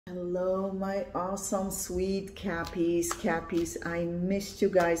Hello, my awesome, sweet Cappies. I missed you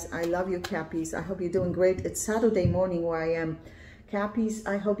guys. I love you, Cappies. I hope you're doing great. It's Saturday morning where I am. Cappies,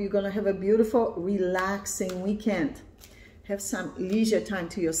 I hope you're going to have a beautiful, relaxing weekend. Have some leisure time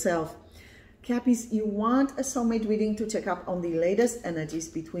to yourself. Cappies, you want a soulmate reading to check up on the latest energies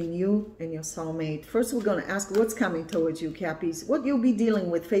between you and your soulmate. First, we're going to ask what's coming towards you, Cappies, what you'll be dealing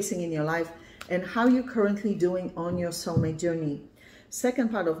with, facing in your life, and how you're currently doing on your soulmate journey.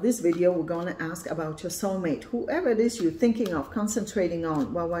 Second part of this video, we're going to ask about your soulmate, whoever it is you're thinking of concentrating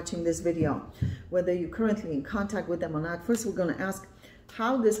on while watching this video, whether you're currently in contact with them or not. First, we're going to ask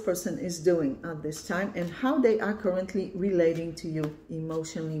how this person is doing at this time and how they are currently relating to you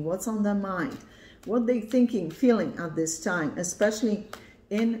emotionally. What's on their mind? What they thinking, feeling at this time, especially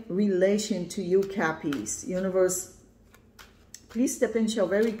in relation to you, Cappies. Universe, please step in, show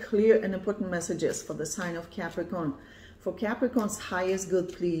very clear and important messages for the sign of Capricorn. For Capricorn's highest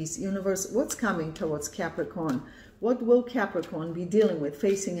good, please. Universe, what's coming towards Capricorn? What will Capricorn be dealing with,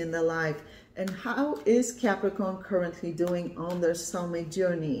 facing in their life? And how is Capricorn currently doing on their soulmate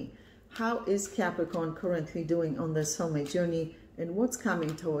journey? How is Capricorn currently doing on their soulmate journey? And what's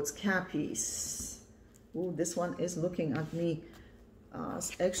coming towards Cappies? Ooh, this one is looking at me.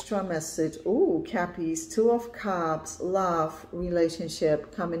 Extra message. Ooh, Cappies, Two of Cups, love,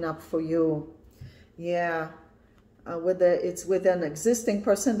 relationship coming up for you. Yeah. Whether it's with an existing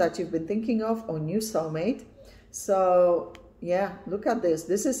person that you've been thinking of or new soulmate. So yeah, look at this.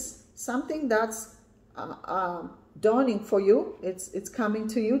 This is something that's dawning for you. It's coming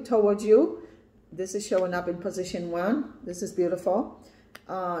to you, towards you. This is showing up in position 1. This is beautiful.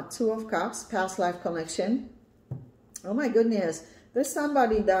 Two of Cups, past life connection. Oh my goodness, there's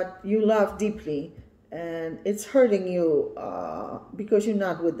somebody that you love deeply and it's hurting you because you're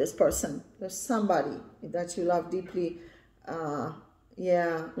not with this person. There's somebody that you love deeply.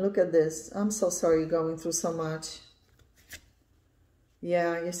 Yeah, look at this. I'm so sorry you're going through so much.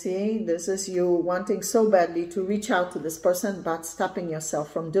 Yeah, you see, this is you wanting so badly to reach out to this person, but stopping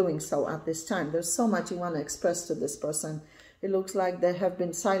yourself from doing so at this time. There's so much you want to express to this person. It looks like there have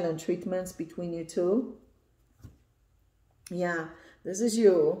been silent treatments between you two. Yeah, this is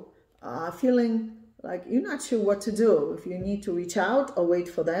you feeling like you're not sure what to do, if you need to reach out or wait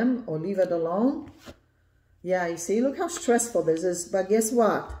for them or leave it alone. Yeah, you see, look how stressful this is. But guess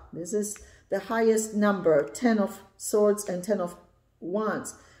what? This is the highest number, 10 of Swords and 10 of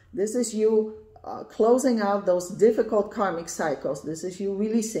Wands. This is you closing out those difficult karmic cycles. This is you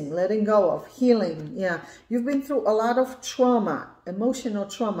releasing, letting go of, healing. Yeah, you've been through a lot of trauma, emotional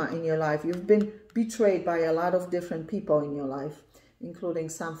trauma in your life. You've been betrayed by a lot of different people in your life, including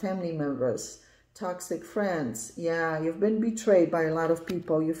some family members. Toxic friends. Yeah, you've been betrayed by a lot of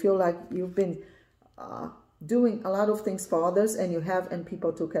people. You feel like you've been doing a lot of things for others and you have, and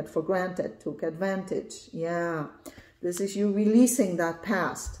people took it for granted, took advantage. Yeah, this is you releasing that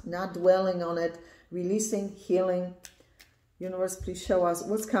past, not dwelling on it, releasing, healing. Universe, please show us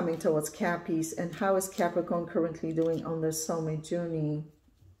what's coming towards Cappies and how is Capricorn currently doing on their soulmate journey.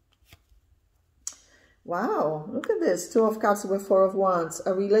 Wow, look at this. 2 of Cups with 4 of Wands.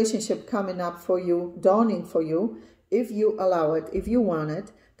 A relationship coming up for you, dawning for you, if you allow it, if you want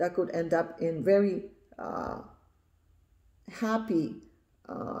it. That could end up in very happy,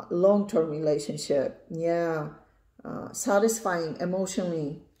 long-term relationship. Yeah, satisfying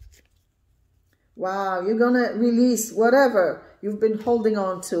emotionally. Wow, you're going to release whatever you've been holding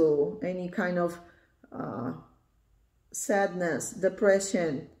on to. Any kind of sadness,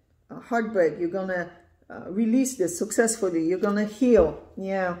 depression, heartbreak. You're going to release this successfully. You're gonna heal.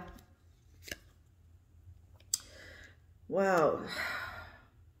 Yeah. Wow.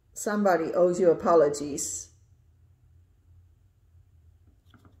 Somebody owes you apologies.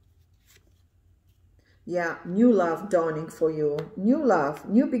 Yeah, new love dawning for you. New love,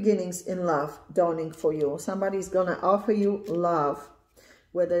 new beginnings in love dawning for you. Somebody's gonna offer you love,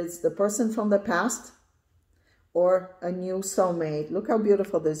 whether it's the person from the past or a new soulmate. Look how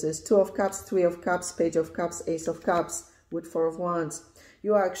beautiful this is. 2 of Cups, 3 of Cups, Page of Cups, Ace of Cups with 4 of Wands.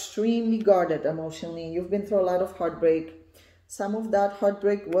 You are extremely guarded emotionally. You've been through a lot of heartbreak. Some of that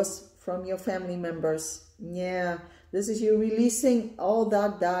heartbreak was from your family members. Yeah, this is you releasing all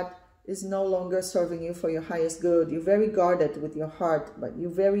that is no longer serving you for your highest good. You're very guarded with your heart, but you're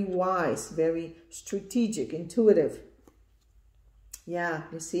very wise, very strategic, intuitive. Yeah,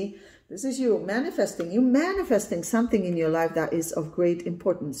 you see, this is you manifesting. You're manifesting something in your life that is of great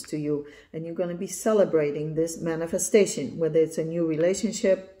importance to you. And you're going to be celebrating this manifestation, whether it's a new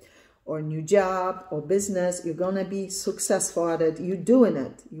relationship or a new job or business. You're going to be successful at it. You're doing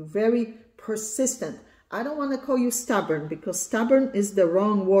it. You're very persistent. I don't want to call you stubborn, because stubborn is the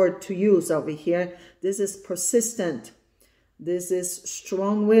wrong word to use over here. This is persistent. This is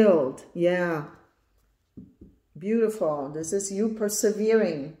strong-willed. Yeah. Beautiful. This is you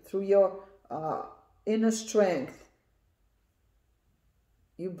persevering through your inner strength.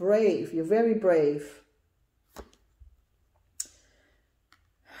 You're brave. You're very brave.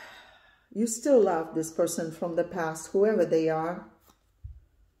 You still love this person from the past, whoever they are.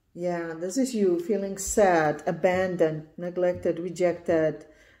 Yeah, this is you feeling sad, abandoned, neglected, rejected.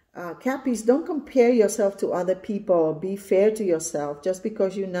 Cappies, don't compare yourself to other people. Be fair to yourself. Just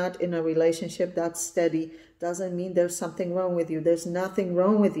because you're not in a relationship that's steady doesn't mean there's something wrong with you. There's nothing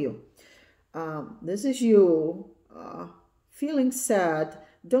wrong with you. This is you feeling sad.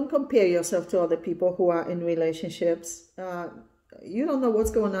 Don't compare yourself to other people who are in relationships. You don't know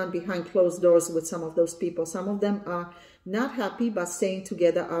what's going on behind closed doors with some of those people. Some of them are not happy but staying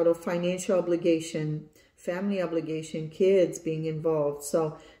together out of financial obligation, family obligation, kids being involved.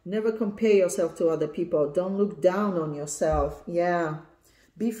 So never compare yourself to other people. Don't look down on yourself. Yeah.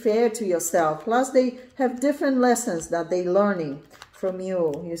 Be fair to yourself. Plus, they have different lessons that they're learning from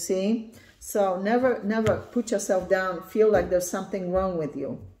you, you see? So never put yourself down. Feel like there's something wrong with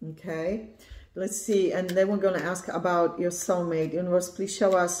you, okay? Let's see, and then we're going to ask about your soulmate. Universe, please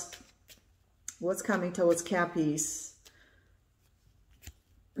show us what's coming towards Cappies.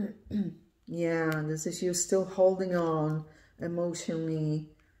 Yeah, this is you still holding on emotionally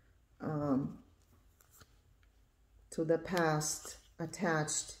to the past,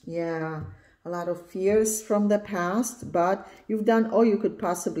 attached. Yeah, a lot of fears from the past, but you've done all you could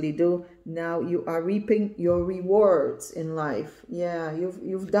possibly do. Now you are reaping your rewards in life. Yeah,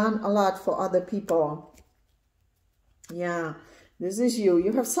 you've done a lot for other people. Yeah, this is you.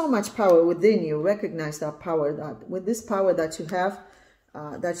 You have so much power within you. Recognize that power. That with this power that you have,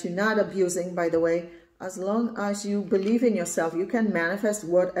 that you're not abusing, by the way, as long as you believe in yourself, you can manifest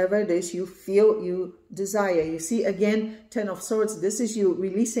whatever it is you feel you desire. You see, again, Ten of Swords, this is you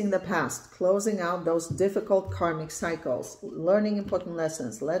releasing the past, closing out those difficult karmic cycles, learning important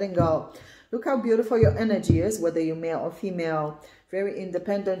lessons, letting go. Look how beautiful your energy is, whether you're male or female. Very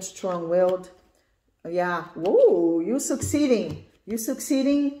independent, strong-willed. Yeah, whoa, you're succeeding. You're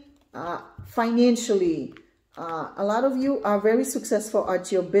succeeding financially. A lot of you are very successful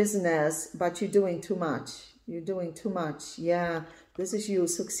at your business, but you're doing too much. You're doing too much. Yeah, this is you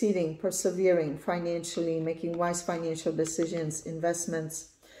succeeding, persevering financially, making wise financial decisions, investments.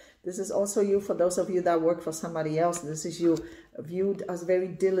 This is also you for those of you that work for somebody else. This is you viewed as very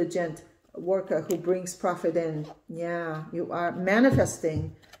diligent worker who brings profit in. Yeah, you are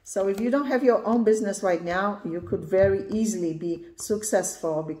manifesting. So if you don't have your own business right now, you could very easily be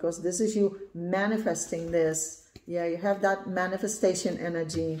successful, because this is you manifesting this. Yeah, you have that manifestation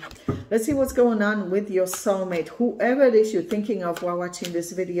energy. Let's see what's going on with your soulmate. Whoever it is you're thinking of while watching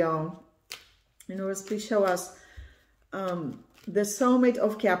this video. Universe, please show us the soulmate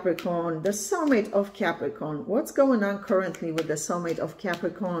of Capricorn. The soulmate of Capricorn. What's going on currently with the soulmate of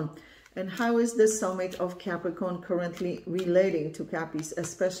Capricorn? And how is the soulmate of Capricorn currently relating to Cappies,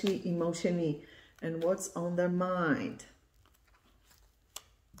 especially emotionally? And what's on their mind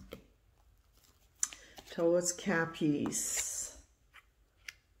towards Cappies?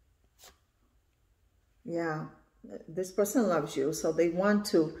 Yeah, this person loves you, so they want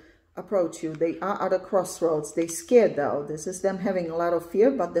to approach you. They are at a crossroads. They're scared though. This is them having a lot of fear,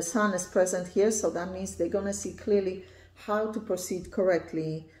 but the sun is present here, so that means they're going to see clearly how to proceed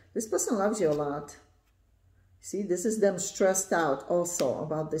correctly. This person loves you a lot. See, this is them stressed out also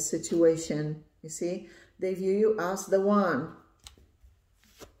about this situation. You see, they view you as the one.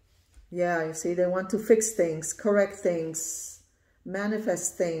 Yeah, you see, they want to fix things, correct things,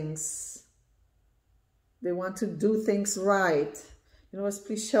 manifest things. They want to do things right. Universe,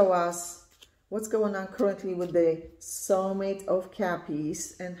 please show us what's going on currently with the soulmate of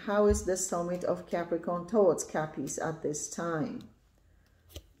Cappies, and how is the soulmate of Capricorn towards Cappies at this time?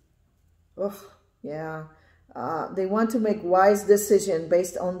 Oh, yeah. They want to make wise decisions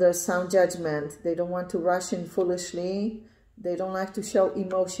based on their sound judgment. They don't want to rush in foolishly. They don't like to show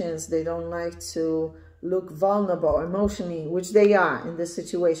emotions. They don't like to look vulnerable emotionally, which they are in this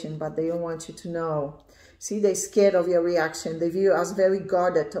situation, but they don't want you to know. See, they're scared of your reaction. They view you as very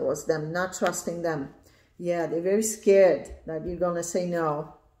guarded towards them, not trusting them. Yeah, they're very scared that you're going to say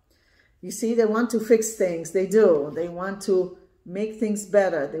no. You see, they want to fix things. They do. They want to make things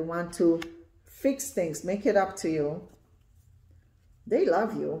better. They want to fix things, make it up to you. They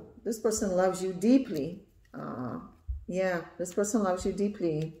love you. This person loves you deeply. Yeah, this person loves you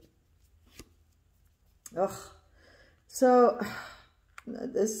deeply. Ugh. So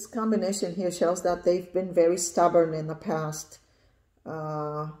This combination here shows that they've been very stubborn in the past.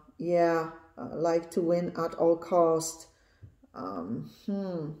 Like to win at all cost. That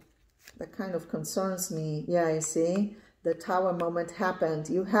kind of concerns me. Yeah, you see, the Tower moment happened.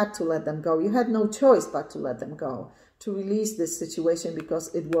 You had to let them go. You had no choice but to let them go, to release this situation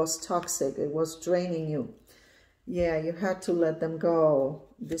because it was toxic. It was draining you. Yeah, you had to let them go.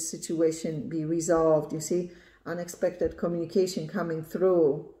 This situation be resolved. You see, unexpected communication coming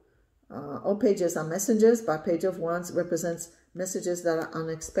through. All pages are messages, but Page of Wands represents messages that are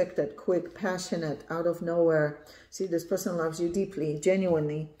unexpected, quick, passionate, out of nowhere. See, this person loves you deeply,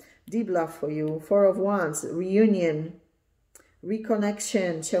 genuinely, deep love for you. Four of Wands, reunion,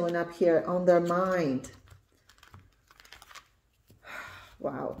 reconnection showing up here on their mind.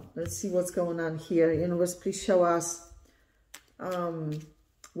 Wow, let's see what's going on here. Universe, please show us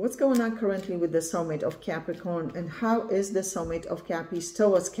what's going on currently with the soulmate of Capricorn, and how is the soulmate of Cappies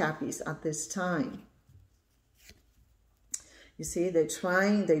towards Cappies at this time? You see, they're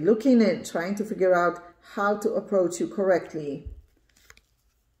looking in, trying to figure out how to approach you correctly.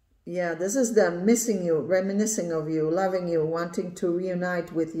 Yeah, this is them missing you, reminiscing of you, loving you, wanting to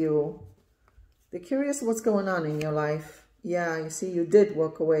reunite with you. They're curious what's going on in your life. Yeah, you see, you did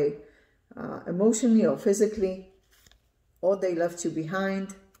walk away emotionally or physically, or they left you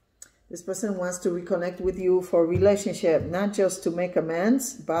behind. This person wants to reconnect with you for a relationship, not just to make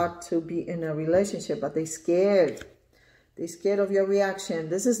amends, but to be in a relationship. But they're scared. They're scared of your reaction.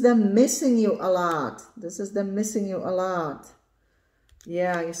 This is them missing you a lot. This is them missing you a lot.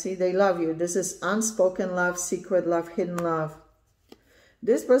 Yeah, you see, they love you. This is unspoken love, secret love, hidden love.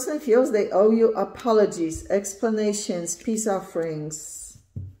 This person feels they owe you apologies, explanations, peace offerings,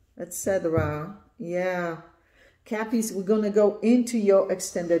 etc. Yeah. Cappies, we're going to go into your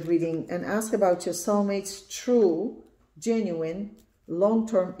extended reading and ask about your soulmate's true, genuine,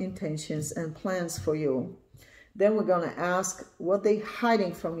 long-term intentions and plans for you. Then we're going to ask what they're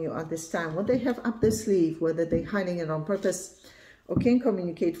hiding from you at this time, what they have up their sleeve, whether they're hiding it on purpose or can't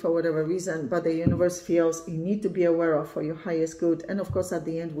communicate for whatever reason, but the universe feels you need to be aware of for your highest good. And of course, at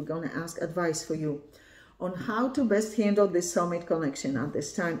the end, we're going to ask advice for you on how to best handle this soulmate connection at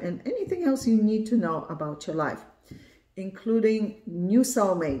this time, and anything else you need to know about your life, including new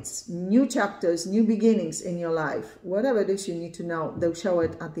soulmates, new chapters, new beginnings in your life. Whatever it is you need to know, they'll show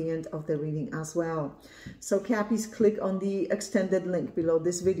it at the end of the reading as well. So Cappies, click on the extended link below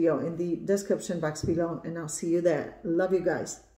this video in the description box below, and I'll see you there. Love you guys.